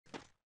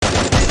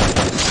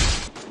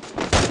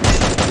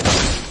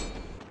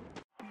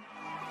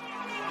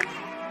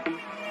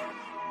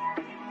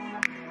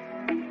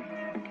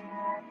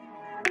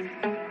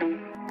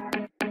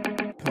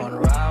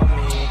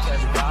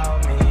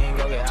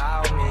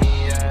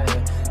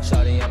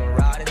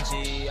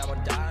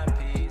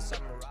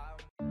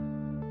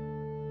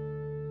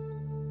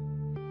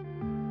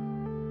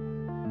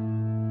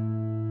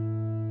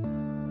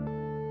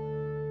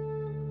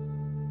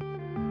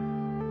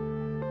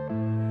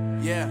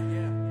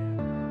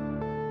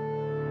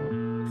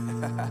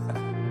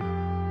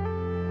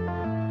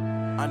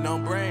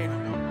Unknown Brain,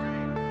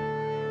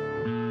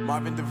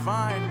 Marvin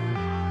Devine.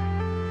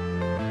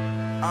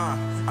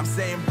 I'm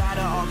saying bye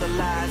to all the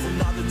lies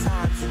and all the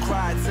times you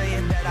cried,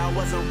 saying that I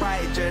wasn't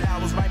right, yet I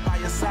was right by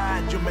your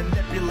side. You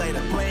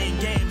manipulator, playing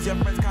games, your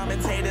friends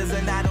commentators,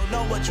 and I don't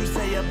know what you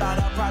say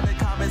about our private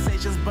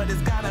conversations, but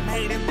it's got them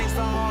hating. Thanks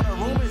to all the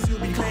rumors you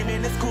be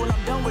claiming. It's cool,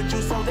 I'm done with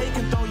you, so they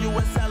can throw you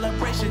a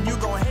celebration. You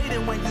gon' hate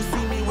it when you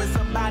see me with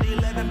somebody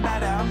living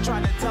better. I'm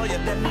trying to tell you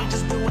that me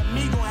just doing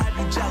me gon' have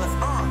you jealous.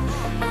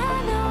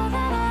 I know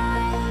that I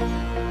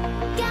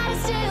gotta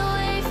stay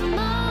away from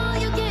all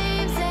your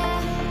games, yeah.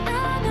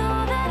 I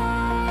know that I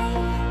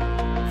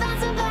found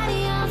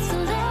somebody else to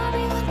love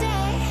me one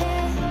day,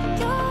 yeah.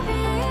 You'll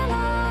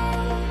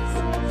realize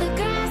the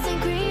grass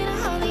ain't greener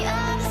on the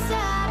other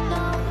side,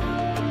 no.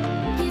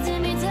 You did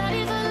me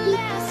dirty for the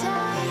last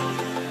time,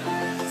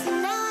 so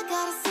now I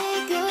gotta say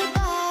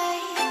goodbye.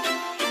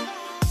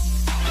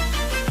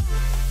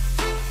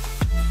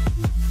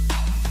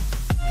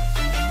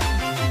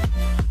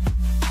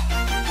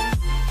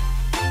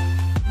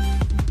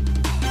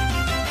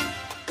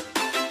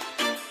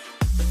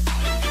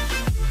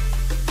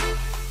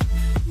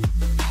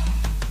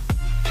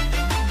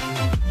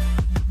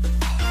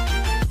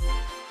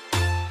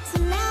 So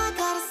now I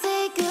gotta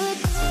say goodbye.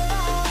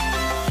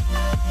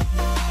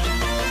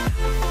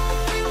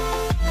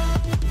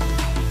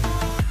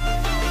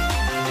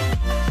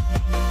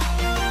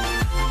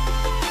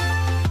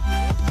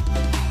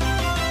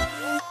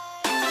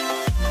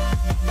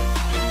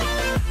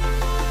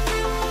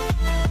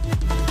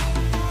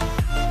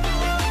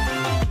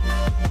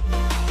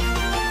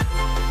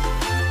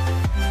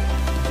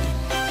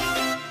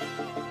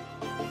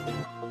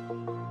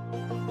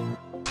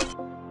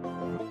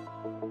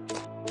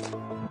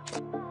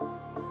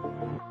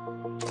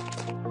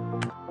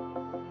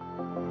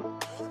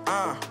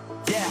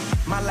 Yeah,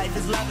 my life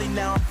is lovely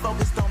now, I'm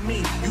focused on me.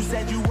 You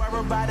said you were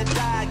about to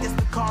die, I guess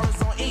the car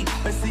is on E.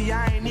 But see,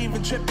 I ain't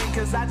even tripping,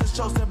 cause I just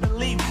chose to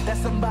believe that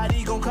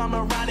somebody gon' come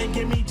around and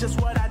give me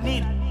just what I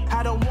need.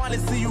 I don't wanna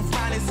see you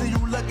flying, see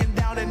you looking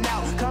down and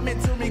out, coming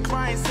to me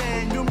crying,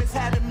 saying you miss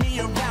having me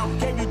around.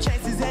 Gave you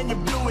chances and you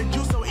blew it,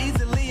 you so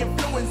easily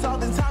influenced. All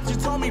the times you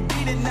told me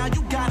beat it, now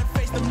you gotta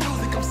face the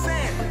music. I'm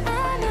saying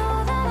I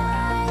know that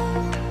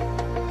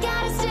I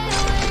gotta stay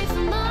away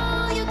from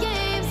all your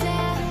games,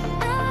 yeah.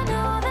 I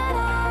know that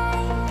I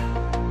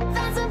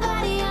found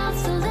somebody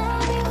else to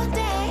love me one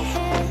day,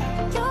 yeah.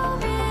 You'll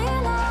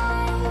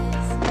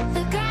realize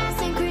the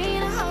grass ain't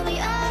greener on the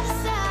other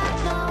side,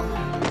 no.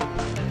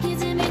 You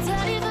did me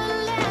dirty for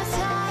the last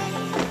time,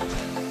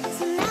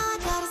 so now I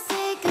gotta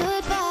say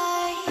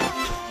goodbye.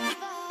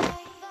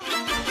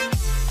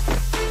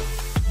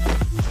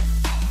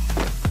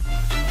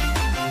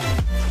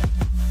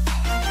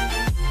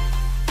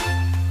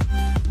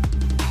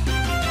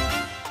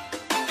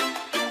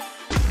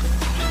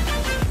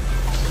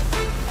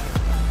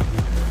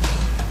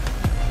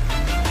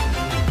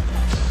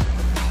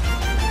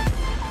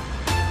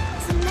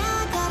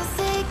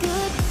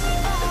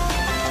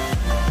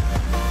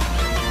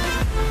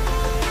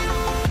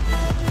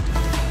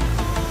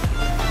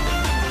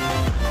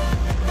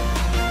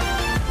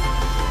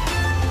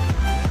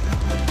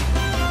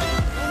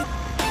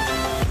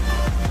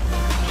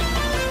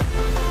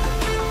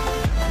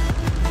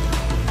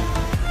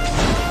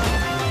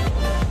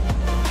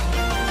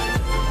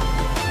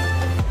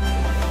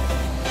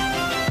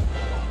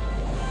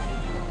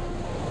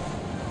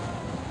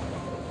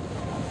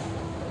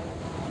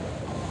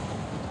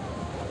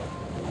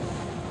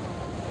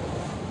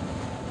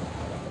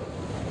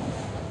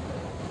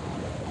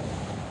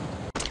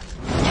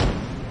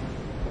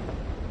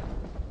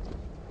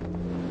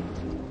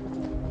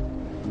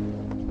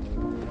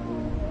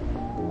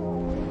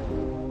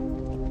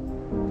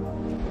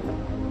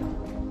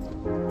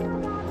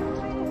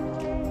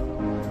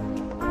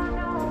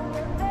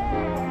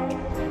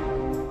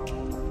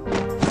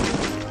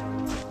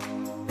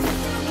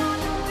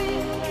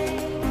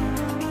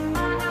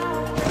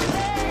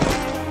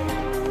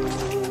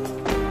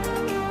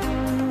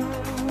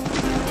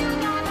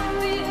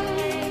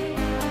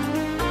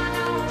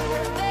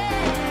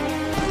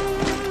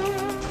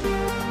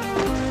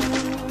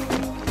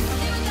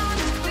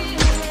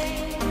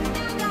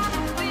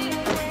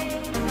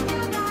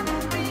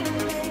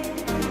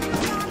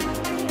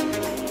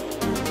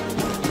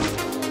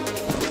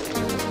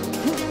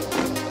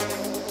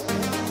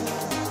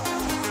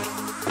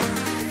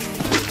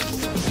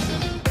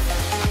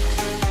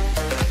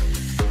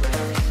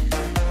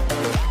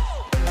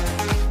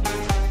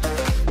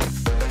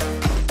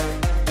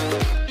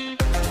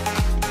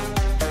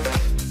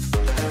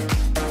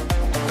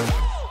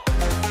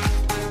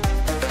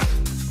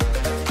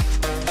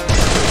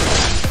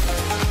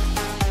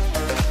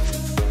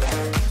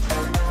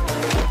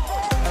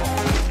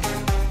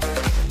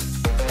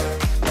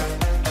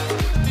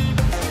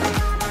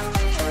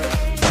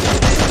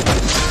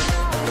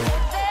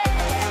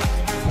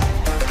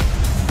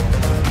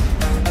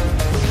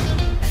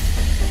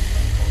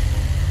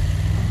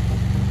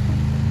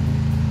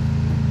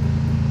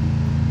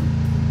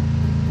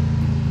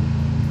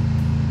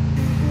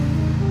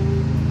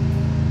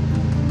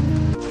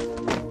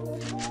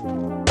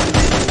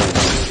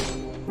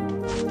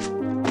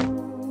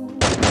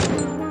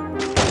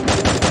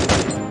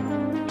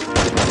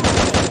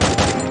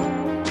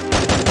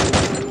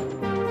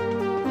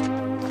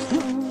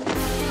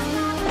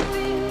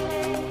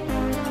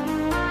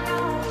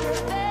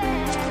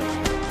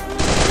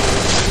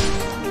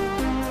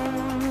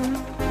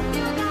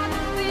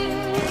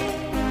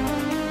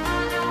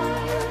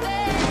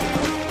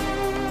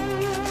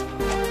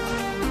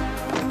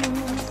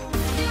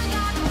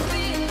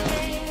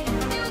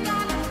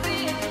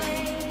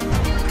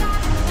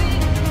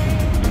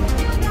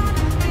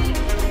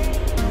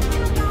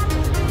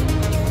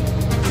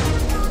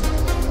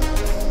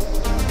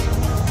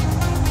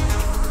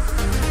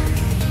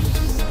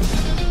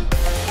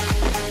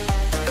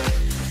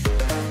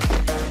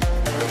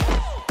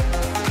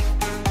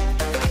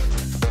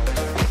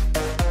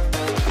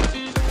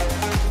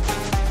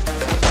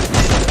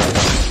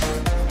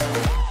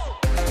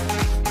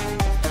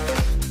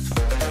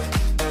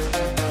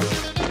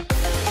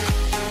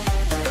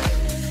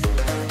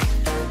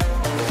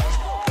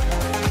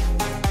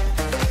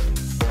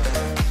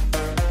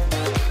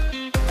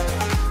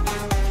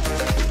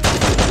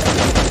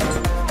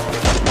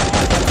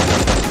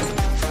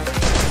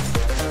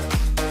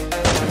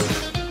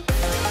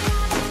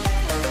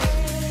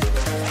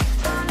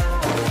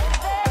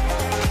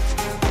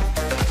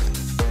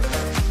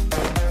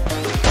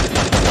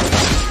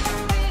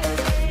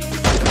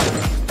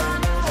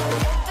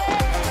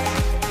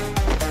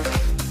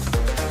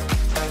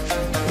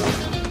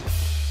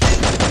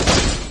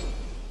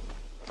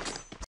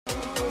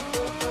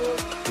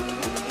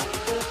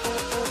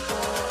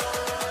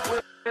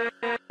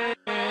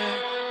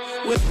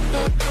 with